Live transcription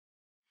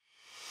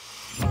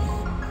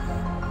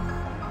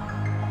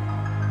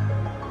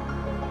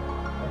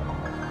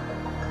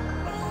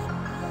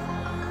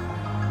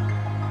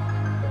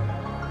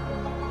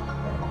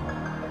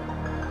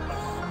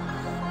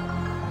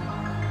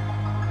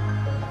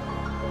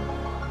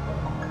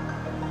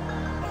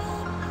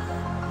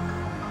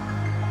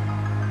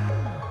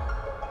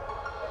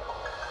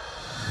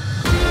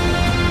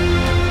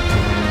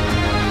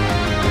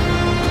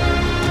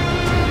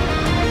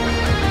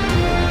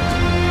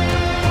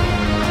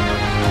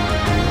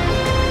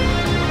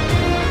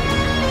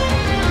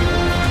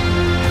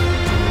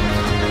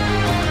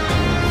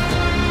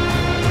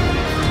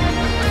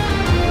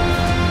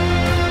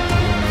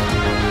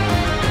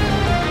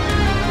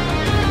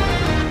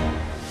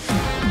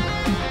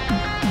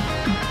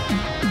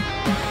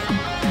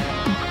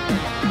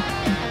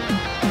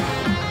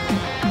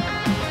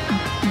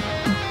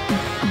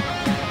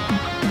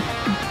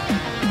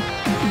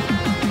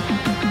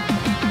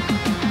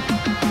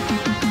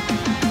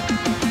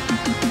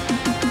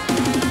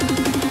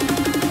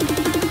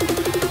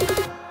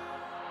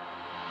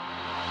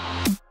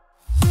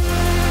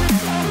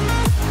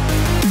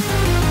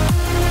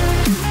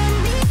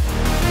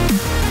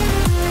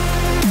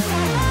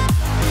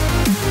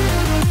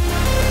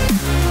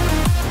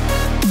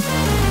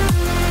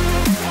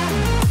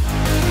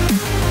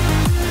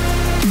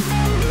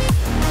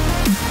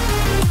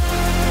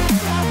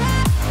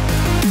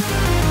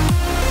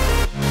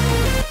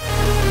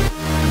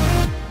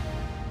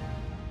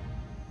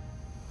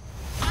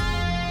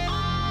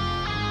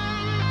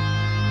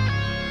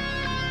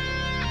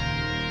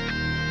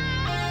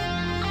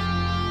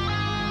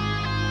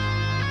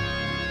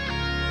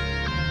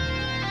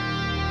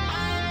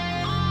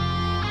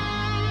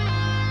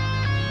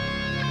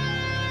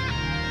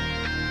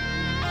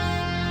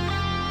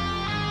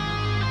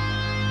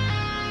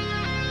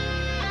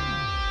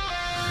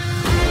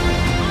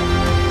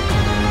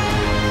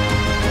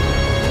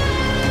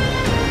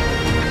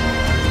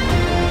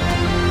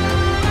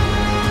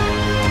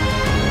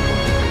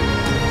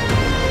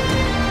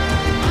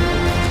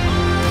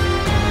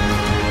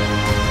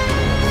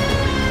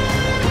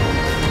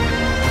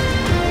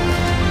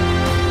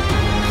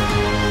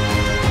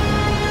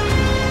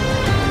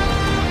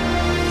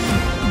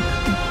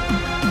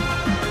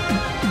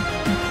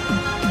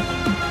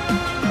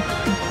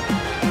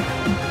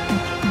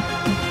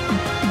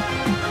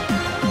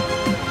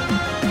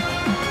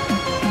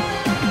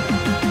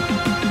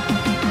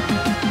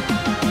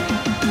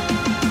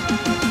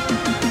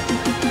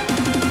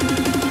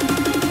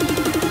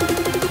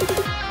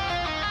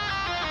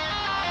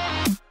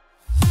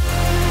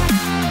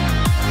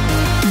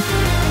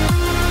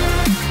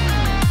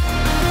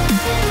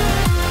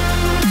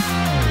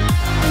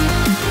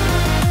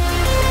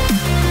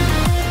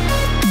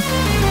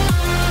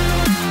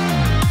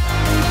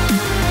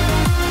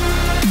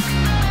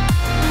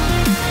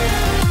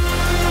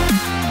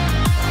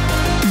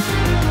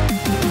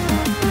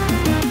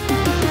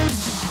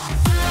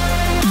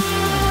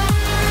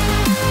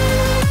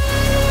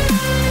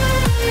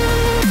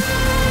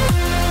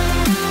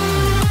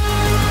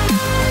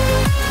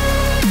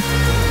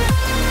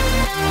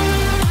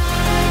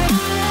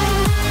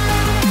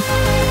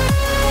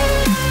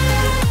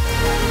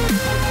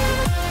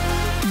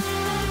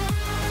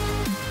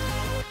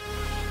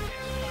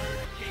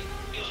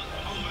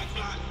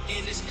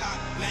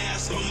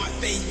mask on my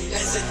face,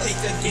 hesitate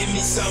to give me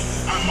some.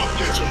 I'ma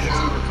catch a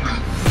murder.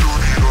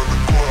 Dirty on the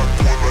clock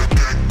when I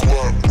get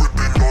guap,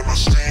 whipping on the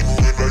scene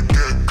when I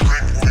get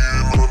clean,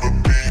 lean on the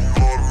beat,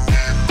 on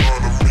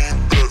me,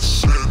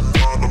 that's it,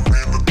 not a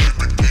mean to take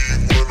the key,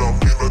 when I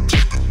mean I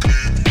take the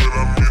key, when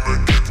I mean I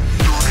get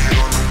dirty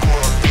on the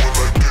clock when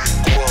I get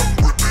guap,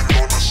 whipping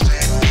on the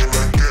scene when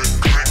I get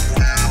clean,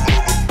 lean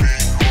on the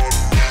beat, on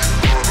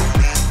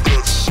me,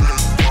 that's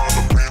it, not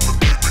a mean to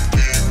take the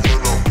key,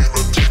 when I mean I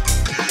take the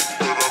key,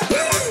 when I mean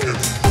I get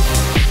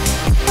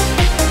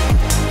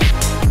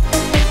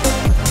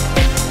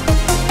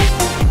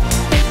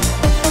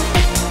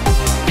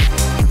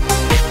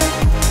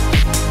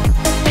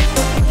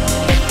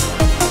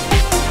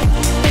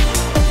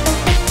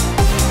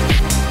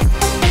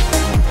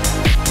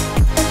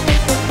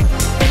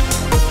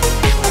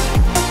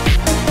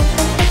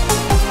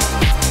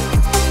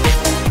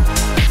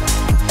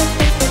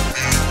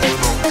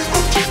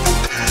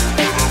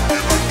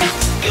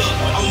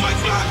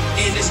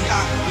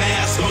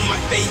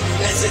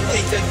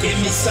hesitate to give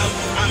me some.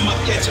 I'ma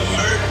catch a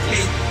murder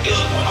case.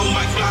 On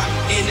my clock,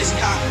 in this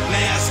cop,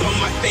 mask on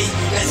my face.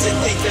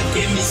 Hesitate to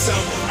give me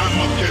some.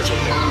 I'ma catch a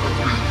murder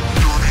case.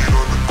 dirty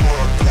on the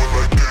clock when I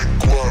get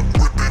guap,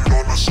 whipping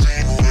on the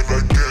scene when I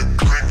get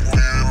clean,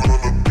 lean on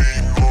the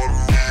beat, on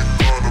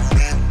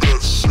me,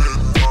 that's it,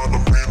 not a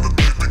mean to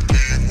take the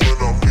key, when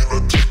I mean I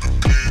take the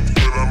key,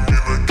 when I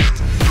mean I get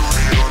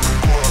dirty on the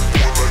clock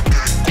when I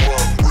get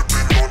guap,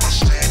 whipping on the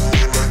scene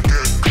when I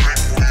get clean,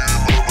 lean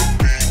on the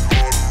beat,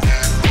 on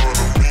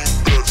me,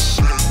 that's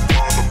it,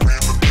 not a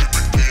mean to take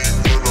the key,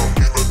 when I mean I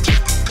take the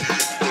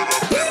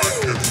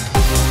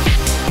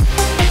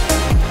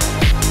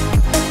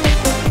key,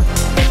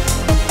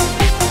 when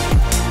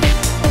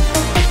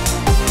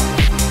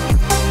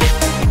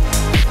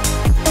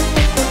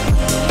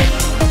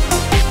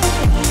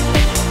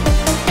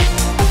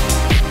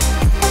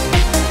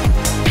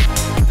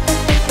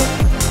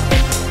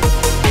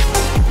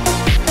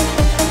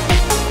mean I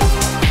get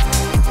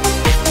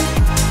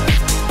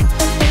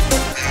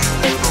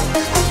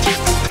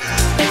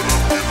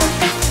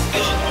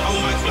on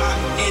my clock,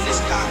 in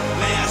this cop,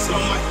 mask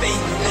on my face.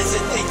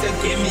 Hesitate to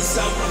give me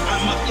some.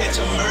 I'ma catch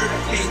a murder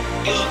case.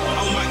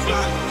 On my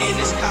clock, in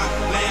this cop,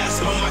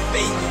 mask on my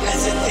face.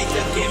 Hesitate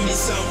to give me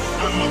some.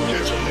 I'ma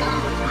catch a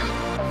murder case.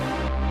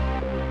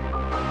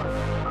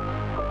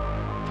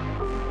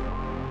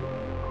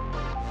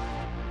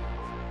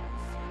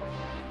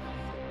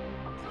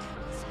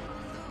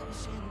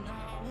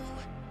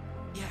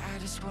 Yeah, I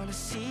just wanna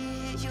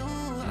see you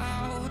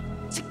out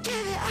to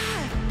give it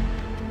up.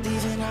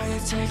 Leaving all your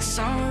texts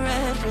on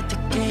red with the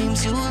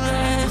games you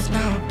left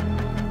now.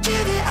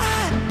 Give it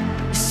up.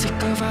 You're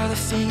sick of all the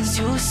things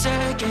you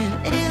said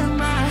getting in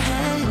my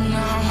head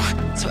now.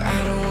 So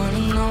I don't wanna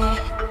know.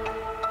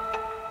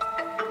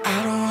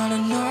 I don't wanna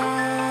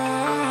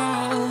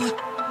know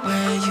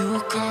where you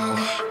go.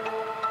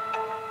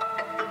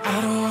 I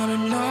don't wanna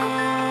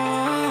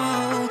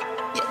know.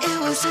 Yeah, it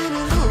was an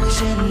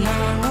illusion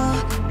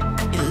now.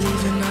 You're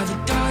leaving all the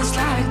doors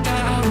like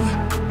that.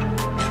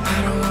 Yeah, I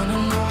don't wanna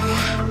know.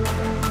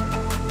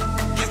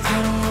 Yeah, I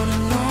don't wanna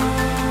know.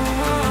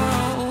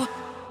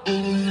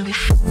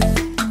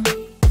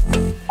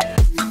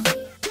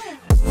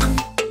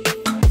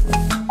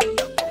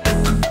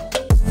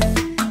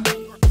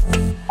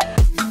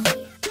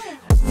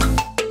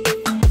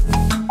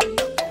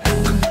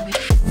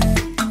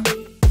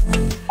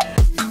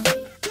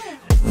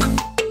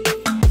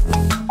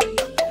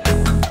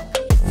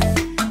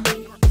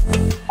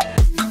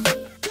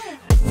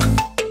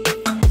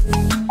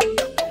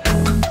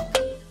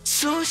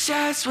 Two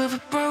shots with a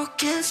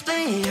broken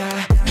spleen,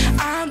 yeah.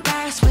 I'm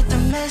blessed with the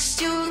mess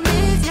you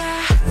leave,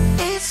 yeah.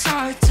 It's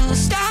hard to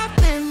stop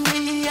in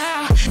me,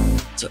 yeah.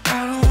 So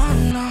I don't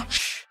wanna know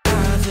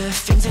all the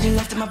things that you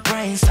left in my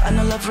brain, starting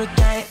all over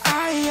again.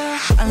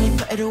 Only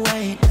put it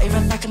away, now you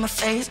right back in my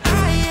face.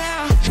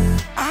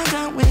 I'm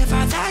done with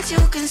all that you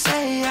can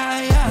say,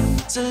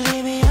 so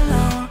leave me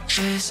alone,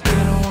 'cause I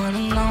don't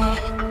wanna know.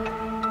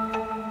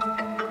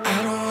 I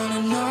don't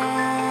wanna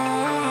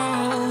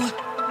know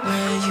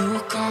where you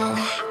go.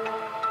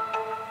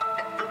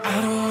 I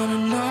don't wanna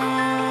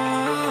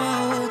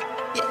know.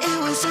 Yeah, it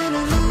was an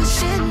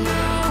illusion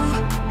now.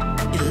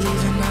 You're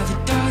leaving all the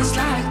doors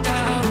like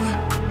that.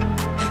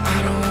 Yeah, I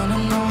don't wanna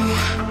know.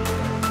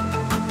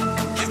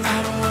 Yeah, I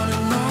don't wanna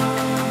know.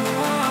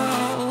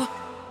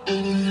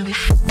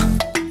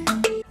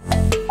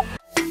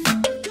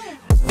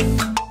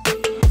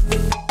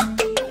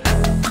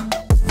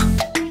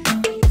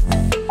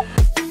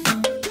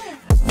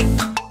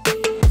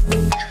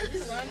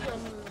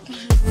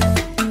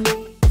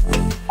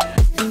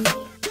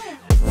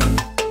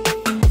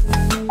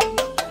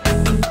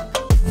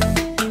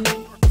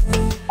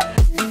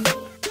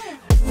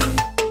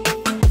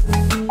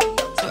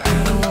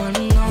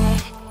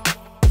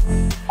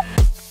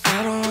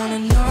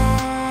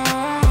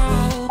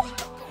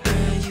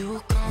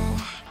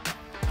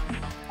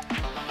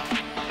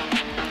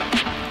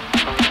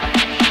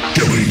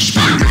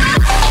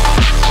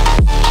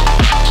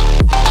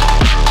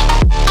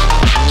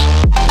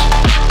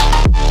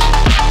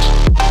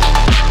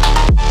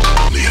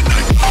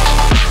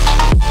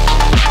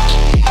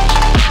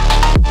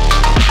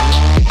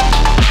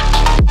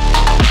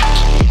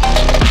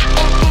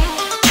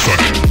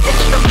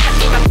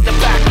 the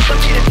back, the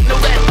beat it in the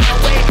red.